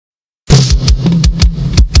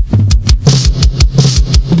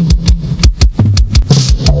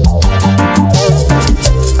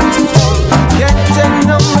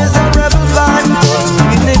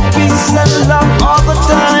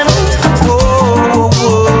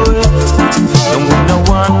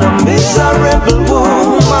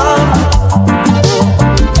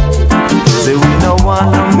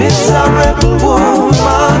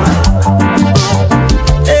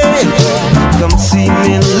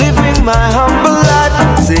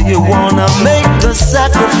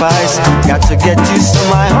sacrifice. Got to get used to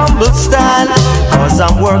my humble style, cause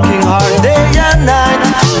I'm working hard day and night.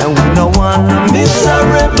 And we don't want a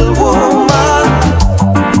miserable woman.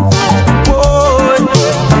 Boy,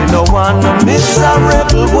 we don't want a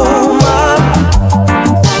miserable woman.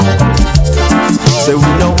 Say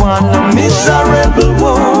we don't want a miserable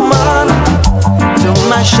woman to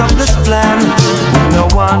mash up this plan. We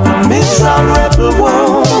don't want a miserable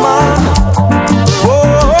woman.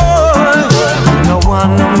 Boy, we don't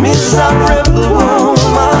want a miserable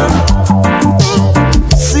woman.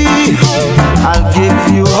 See, I'll give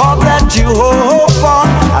you all that you hope for.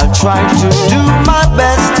 I'll try to do my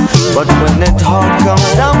best, but when it all comes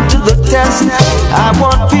down to the test, I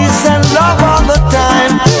want peace and love all the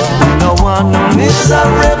time. We don't want a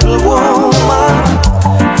miserable woman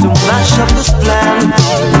to mash up this plan.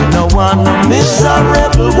 We don't want a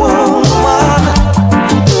miserable woman.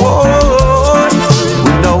 Whoa,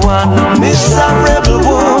 we don't want a miserable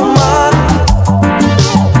woman.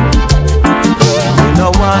 We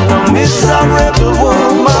don't want a miserable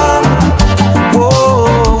woman. Whoa.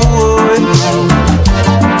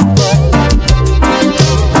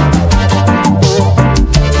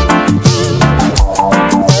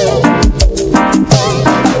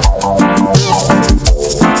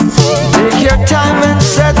 Time and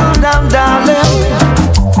settle down, darling.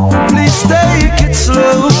 Please take it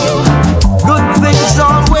slow. Good things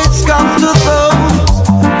always come to those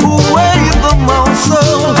who wait the most. So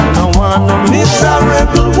I want a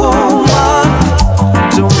miserable woman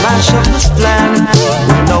to mash up this plan.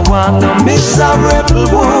 We don't want a miserable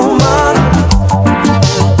woman.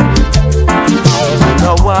 We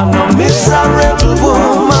don't want a miserable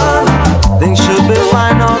woman. Things should be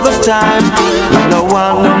fine all the time. We don't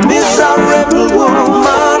want a miserable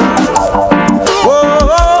woman.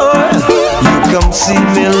 Whoa, you come see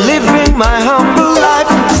me living my humble life.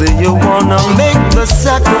 Say you wanna make the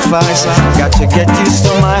sacrifice. Got to get used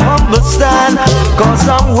to my humble style, cause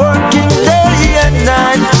I'm working day and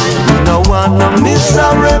night. We don't want a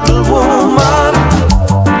miserable woman.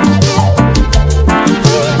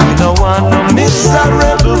 We don't want a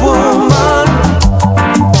miserable woman.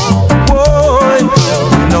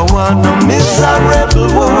 A miserable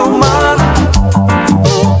woman.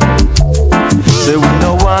 Say we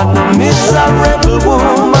don't want a miserable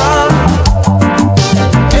woman.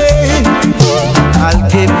 Hey, I'll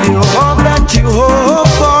give you all that you hope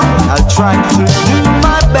for. I'll try to do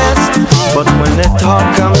my best, but when it all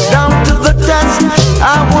comes down to the test,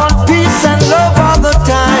 I want peace and love all the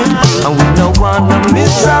time. And we don't want a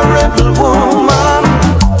miserable woman.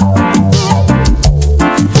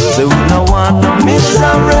 Say we don't want a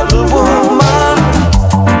miserable woman.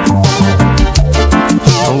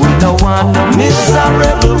 We don't want a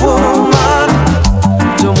miserable woman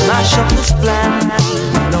to mash up this plan.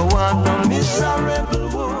 We don't want a miserable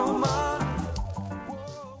woman.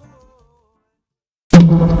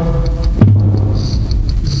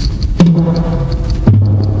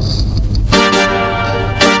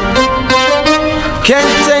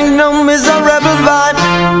 Can't take no miserable vibe.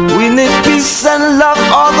 We need peace and love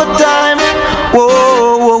all the time.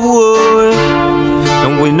 Whoa, whoa, whoa.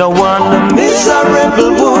 And we don't want a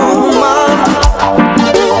miserable woman.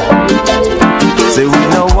 Say we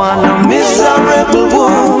don't want a miserable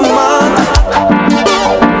woman.